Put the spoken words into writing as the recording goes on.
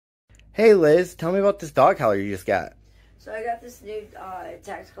Hey Liz, tell me about this dog collar you just got. So I got this new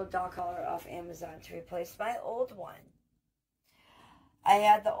tactical dog collar off Amazon to replace my old one. I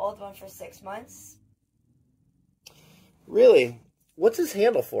had the old one for 6 months. Really? What's this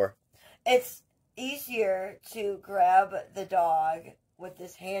handle for? It's easier to grab the dog with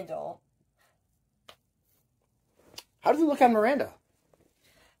this handle. How does it look on Miranda?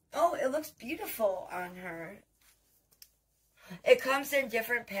 Oh, it looks beautiful on her. It comes in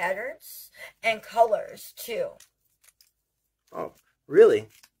different patterns and colors too. Oh, really?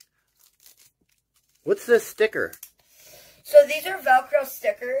 What's this sticker? So these are Velcro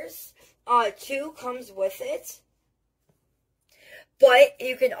stickers. Two comes with it. But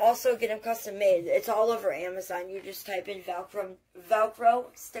you can also get them custom made. It's all over Amazon. You just type in Velcro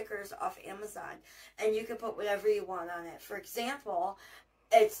stickers off Amazon. And you can put whatever you want on it. For example,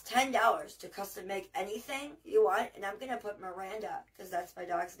 it's $10 to custom make anything you want. And I'm going to put Miranda, because that's my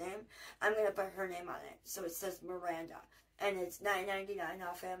dog's name. I'm going to put her name on it. So it says Miranda. And it's $9.99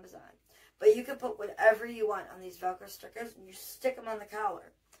 off Amazon. But you can put whatever you want on these Velcro stickers. And you stick them on the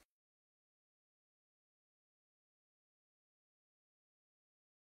collar.